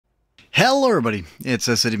Hello everybody, it's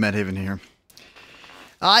City Medhaven here.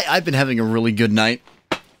 I've been having a really good night,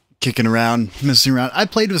 kicking around, messing around. I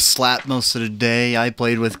played with Slap most of the day. I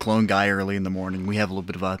played with Clone Guy early in the morning. We have a little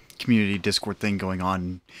bit of a community Discord thing going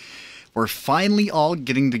on. We're finally all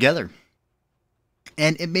getting together.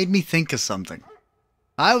 And it made me think of something.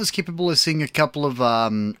 I was capable of seeing a couple of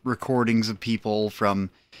recordings of people from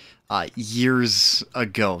years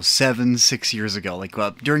ago, 6 years ago, like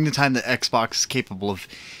during the time that Xbox is capable of,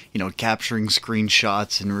 capturing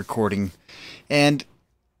screenshots and recording. And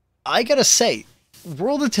I gotta say,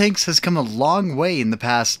 World of Tanks has come a long way in the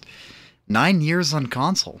past 9 years on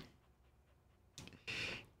console.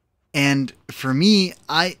 And for me,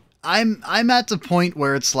 I'm at the point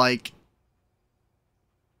where it's like,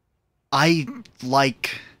 I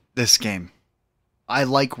like this game. I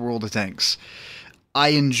like World of Tanks. I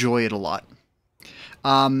enjoy it a lot.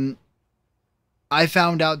 I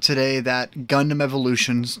found out today that Gundam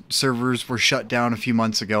Evolution servers were shut down a few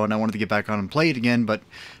months ago, and I wanted to get back on and play it again, but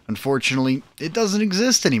unfortunately, it doesn't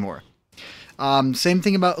exist anymore. Same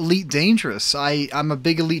thing about Elite Dangerous. I'm a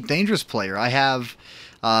big Elite Dangerous player. I have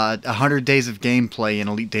 100 days of gameplay in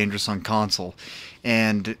Elite Dangerous on console,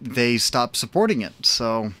 and they stopped supporting it,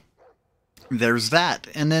 so there's that.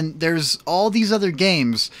 And then there's all these other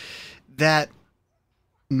games that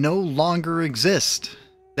no longer exist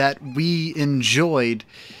that we enjoyed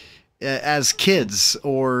as kids,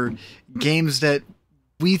 or games that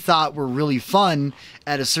we thought were really fun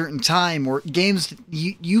at a certain time, or games that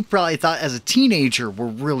you probably thought as a teenager were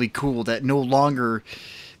really cool that no longer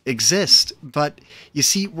exist. But you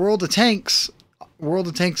see, World of Tanks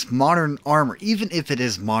Modern Armor, even if it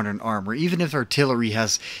is Modern Armor, even if artillery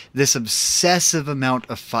has this obsessive amount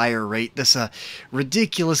of fire rate, this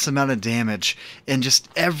ridiculous amount of damage, and just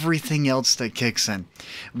everything else that kicks in,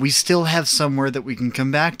 we still have somewhere that we can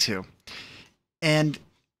come back to. And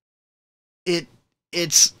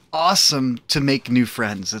it's awesome to make new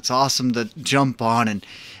friends. It's awesome to jump on and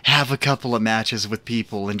have a couple of matches with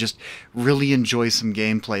people and just really enjoy some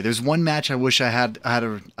gameplay. There's one match I wish I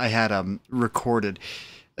had recorded,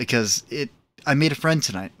 because I made a friend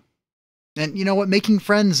tonight. And you know what? Making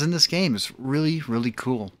friends in this game is really, really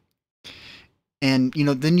cool. And,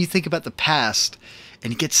 then you think about the past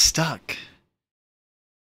and you get stuck.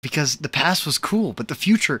 Because the past was cool, but the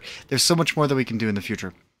future, there's so much more that we can do in the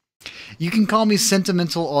future. You can call me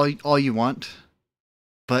sentimental all you want,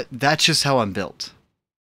 but that's just how I'm built.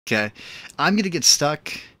 Okay? I'm going to get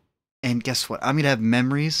stuck, and guess what? I'm going to have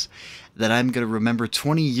memories that I'm going to remember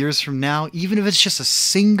 20 years from now, even if it's just a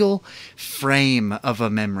single frame of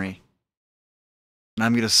a memory. And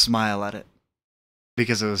I'm going to smile at it,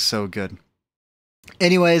 because it was so good.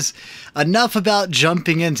 Anyways, enough about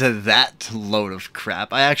jumping into that load of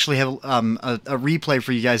crap. I actually have a replay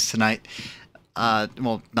for you guys tonight.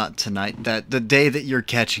 Well, not tonight, that the day that you're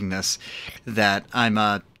catching this, that I'm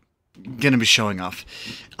gonna be showing off.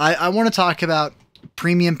 I want to talk about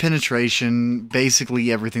premium penetration,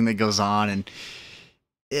 basically everything that goes on, and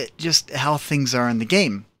just how things are in the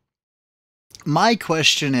game. My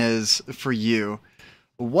question is, for you,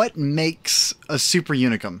 what makes a Super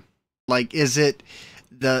Unicum? Like, is it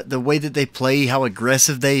the way that they play, how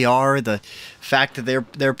aggressive they are, the fact that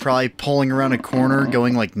they're probably pulling around a corner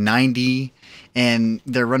going like 90, and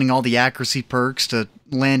they're running all the accuracy perks to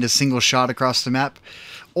land a single shot across the map?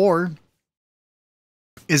 Or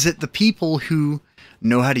is it the people who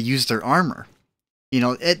know how to use their armor?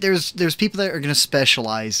 There's people that are going to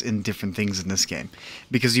specialize in different things in this game,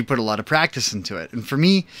 because you put a lot of practice into it. And for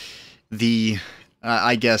me,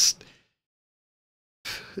 I guess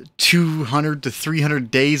 200 to 300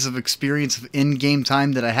 days of experience of in-game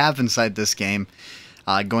time that I have inside this game,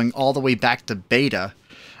 going all the way back to beta,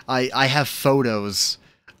 I have photos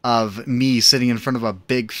of me sitting in front of a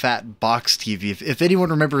big fat box TV. If anyone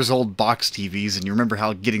remembers old box TVs, and you remember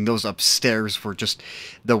how getting those upstairs were just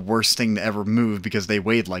the worst thing to ever move because they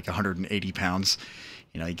weighed like 180 pounds.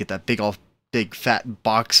 You get that big fat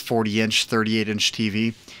box 40-inch, 38-inch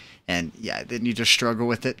TV. And yeah, then you just struggle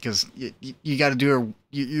with it, because you got to do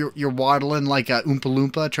you're waddling like a Oompa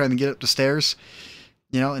Loompa trying to get up the stairs.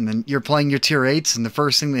 And then you're playing your tier 8s, and the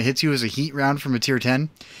first thing that hits you is a heat round from a tier 10.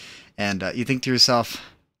 And you think to yourself,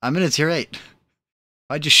 I'm in a tier 8.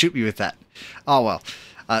 Why'd you shoot me with that? Oh, well,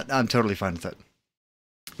 I'm totally fine with it.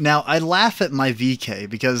 Now, I laugh at my VK,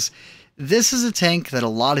 because this is a tank that a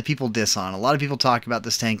lot of people diss on. A lot of people talk about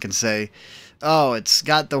this tank and say, oh, it's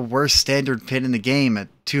got the worst standard pin in the game at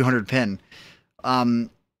 200 pin.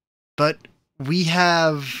 But we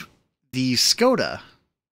have the Skoda,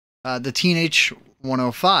 the Teenage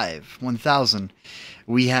 105, 1000.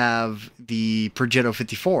 We have the Progetto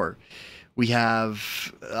 54. We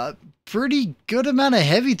have a pretty good amount of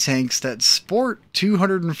heavy tanks that sport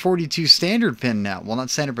 242 standard pin now. Well, not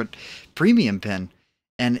standard, but premium pin.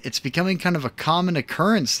 And it's becoming kind of a common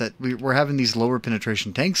occurrence that we're having these lower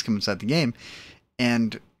penetration tanks come inside the game.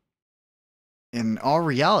 And in all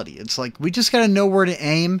reality, it's like we just got to know where to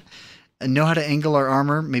aim and know how to angle our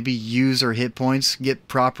armor, maybe use our hit points, get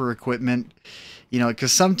proper equipment. You know,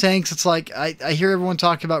 because some tanks, it's like, I hear everyone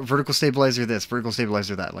talk about vertical stabilizer this, vertical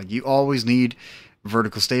stabilizer that. Like, you always need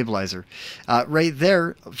vertical stabilizer. Right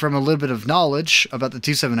there, from a little bit of knowledge about the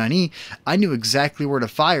 279E, I knew exactly where to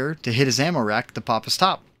fire to hit his ammo rack to pop his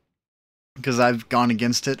top. Because I've gone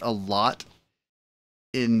against it a lot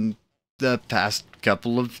in the past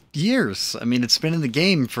couple of years. I mean, it's been in the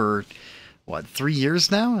game for, what, 3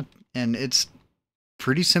 years now? And it's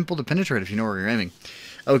pretty simple to penetrate if you know where you're aiming.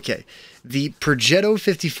 Okay, the Progetto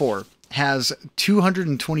 54 has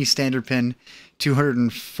 220 standard pin,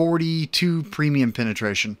 242 premium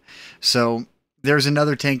penetration. So there's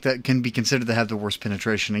another tank that can be considered to have the worst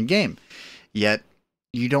penetration in game. Yet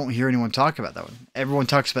you don't hear anyone talk about that one. Everyone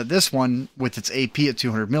talks about this one with its AP at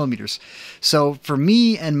 200 millimeters. So for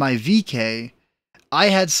me and my VK, I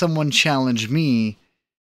had someone challenge me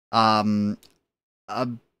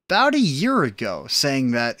about a year ago,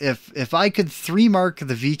 saying that if I could 3-mark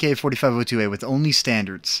the VK4502A with only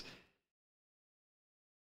standards,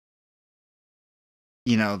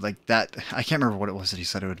 you know, like that, I can't remember what it was that he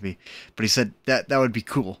said it would be, but he said that would be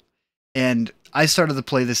cool. And I started to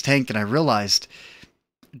play this tank and I realized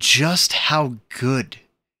just how good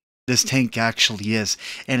this tank actually is.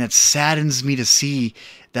 And it saddens me to see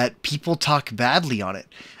that people talk badly on it.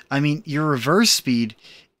 I mean, your reverse speed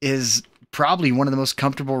is probably one of the most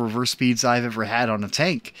comfortable reverse speeds I've ever had on a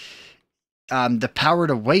tank. The power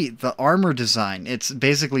to weight, the armor design, it's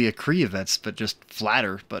basically a Krievets, but just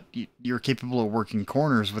flatter, but you're capable of working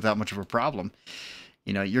corners without much of a problem.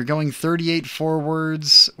 You know, you're going 38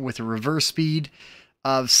 forwards with a reverse speed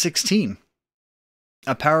of 16.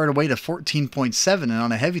 A power to weight of 14.7, and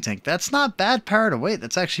on a heavy tank, that's not bad power to weight.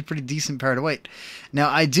 That's actually pretty decent power to weight. Now,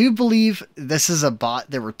 I do believe this is a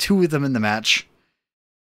bot. There were 2 of them in the match.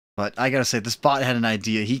 But I gotta say, this bot had an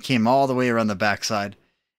idea. He came all the way around the backside.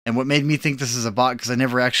 And what made me think this is a bot, because I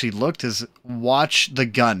never actually looked, is watch the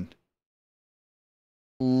gun.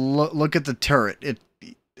 Look at the turret.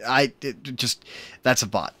 That's a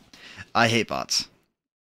bot. I hate bots.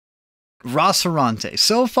 Rosarante.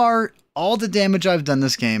 So far, all the damage I've done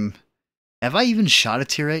this game, have I even shot a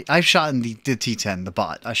tier 8? I've shot in the T10, the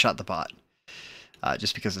bot. I shot the bot.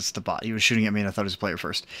 Just because it's the bot. He was shooting at me and I thought he was a player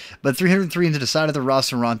first. But 303 into the side of the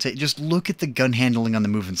Rosarante. Just look at the gun handling on the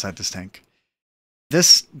move inside this tank.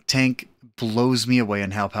 This tank blows me away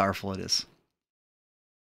on how powerful it is.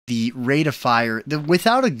 The rate of fire,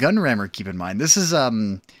 without a gun rammer, keep in mind. This is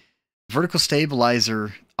vertical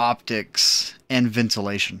stabilizer, optics, and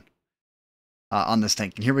ventilation on this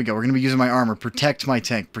tank. And here we go. We're going to be using my armor. Protect my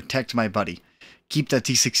tank. Protect my buddy. Keep that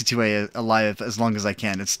T62A alive as long as I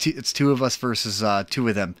can. It's 2 of us versus 2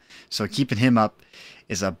 of them. So keeping him up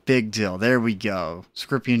is a big deal. There we go.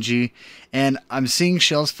 Scorpion G. And I'm seeing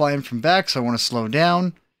shells flying from back, so I want to slow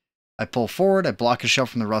down. I pull forward. I block a shell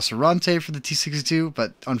from the Rosarante for the T62,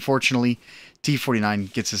 but unfortunately,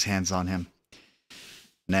 T49 gets his hands on him.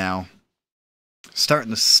 Now, starting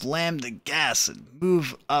to slam the gas and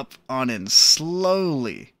move up on in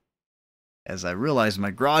slowly. As I realize my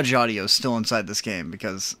garage audio is still inside this game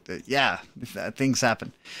because, yeah, things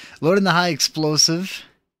happen. Loading the high explosive,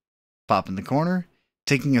 popping the corner,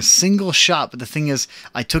 taking a single shot. But the thing is,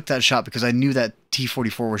 I took that shot because I knew that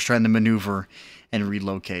T-44 was trying to maneuver and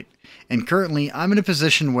relocate. And currently, I'm in a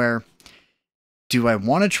position where, do I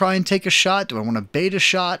want to try and take a shot? Do I want to bait a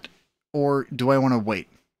shot? Or do I want to wait?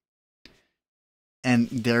 And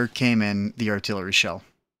there came in the artillery shell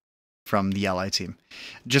from the ally team.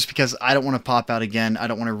 Just because I don't want to pop out again. I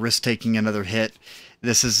don't want to risk taking another hit.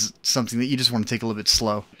 This is something that you just want to take a little bit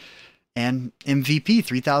slow. And MVP,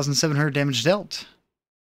 3,700 damage dealt.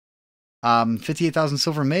 58,000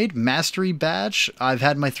 silver made. Mastery badge. I've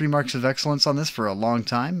had my 3 marks of excellence on this for a long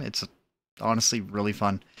time. It's honestly really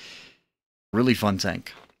fun. Really fun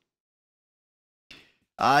tank.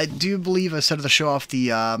 I do believe I started to show off the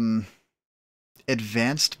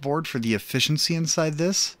advanced board for the efficiency inside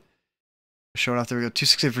this. Show it off. There we go.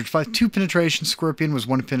 268 2 penetration. Scorpion was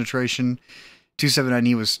 1 penetration.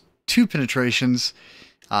 279E was 2 penetrations.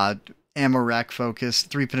 Ammo rack focus,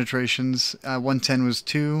 3 penetrations. 110 was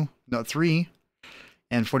 2. No, 3.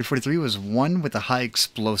 And 4043 was 1 with a high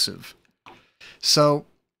explosive. So,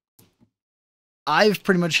 I've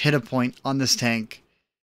pretty much hit a point on this tank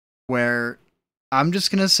where I'm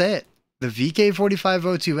just going to say it. The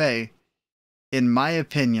VK4502A in my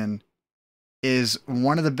opinion, is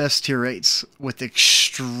one of the best tier 8s with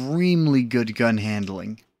extremely good gun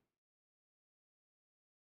handling.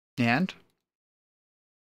 And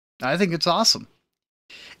I think it's awesome.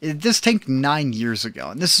 This tank 9 years ago,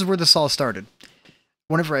 and this is where this all started.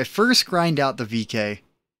 Whenever I first grind out the VK,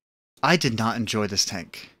 I did not enjoy this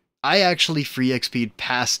tank. I actually free XP'd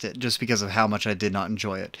past it just because of how much I did not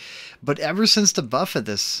enjoy it. But ever since the buff of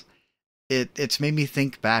this, it's made me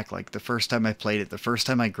think back, like the first time I played it, the first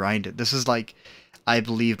time I grinded. This is like, I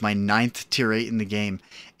believe, my 9th tier 8 in the game,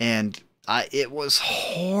 and it was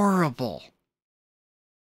horrible.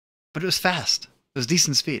 But it was fast. It was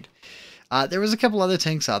decent speed. There was a couple other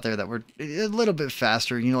tanks out there that were a little bit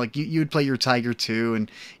faster. You know, like you would play your Tiger 2, and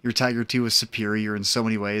your Tiger 2 was superior in so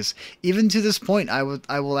many ways. Even to this point, I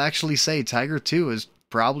will actually say Tiger 2 is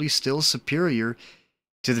probably still superior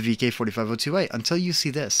to the VK4502A until you see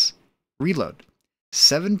this. Reload.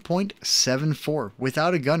 7.74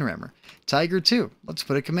 without a gun rammer. Tiger 2. Let's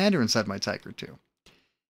put a commander inside my Tiger 2.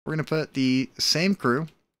 We're going to put the same crew.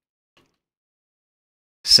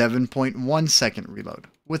 7.1 second reload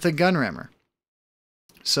with a gun rammer.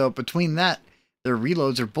 So between that, their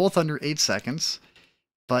reloads are both under 8 seconds,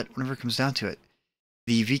 but whenever it comes down to it,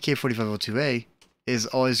 the VK4502A is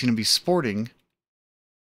always going to be sporting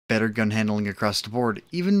better gun handling across the board,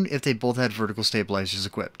 even if they both had vertical stabilizers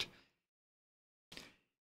equipped.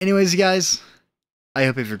 Anyways, you guys, I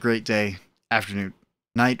hope you have a great day, afternoon,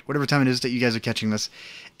 night, whatever time it is that you guys are catching this,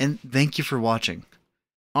 and thank you for watching.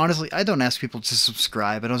 Honestly, I don't ask people to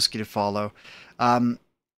subscribe. I don't ask you to follow. I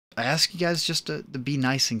ask you guys just to be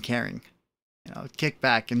nice and caring. You know, kick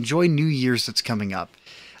back. Enjoy New Year's that's coming up.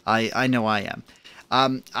 I know I am.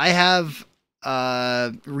 I have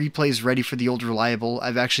replays ready for the old reliable.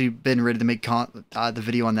 I've actually been ready to make the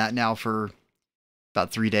video on that now for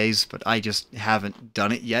about 3 days, but I just haven't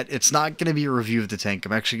done it yet. It's not going to be a review of the tank.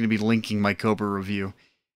 I'm actually going to be linking my Cobra review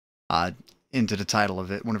into the title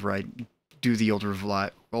of it whenever I do the old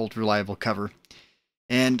reliable cover.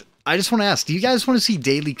 And I just want to ask, do you guys want to see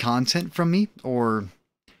daily content from me, or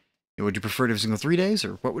would you prefer it every single 3 days,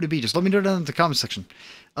 or what would it be? Just let me know down in the comment section.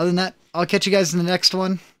 Other than that, I'll catch you guys in the next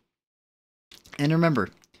one. And remember,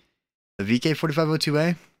 the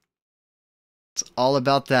VK4502A, it's all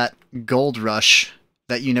about that gold rush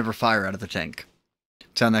that you never fire out of the tank.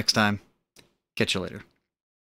 Till next time, catch you later.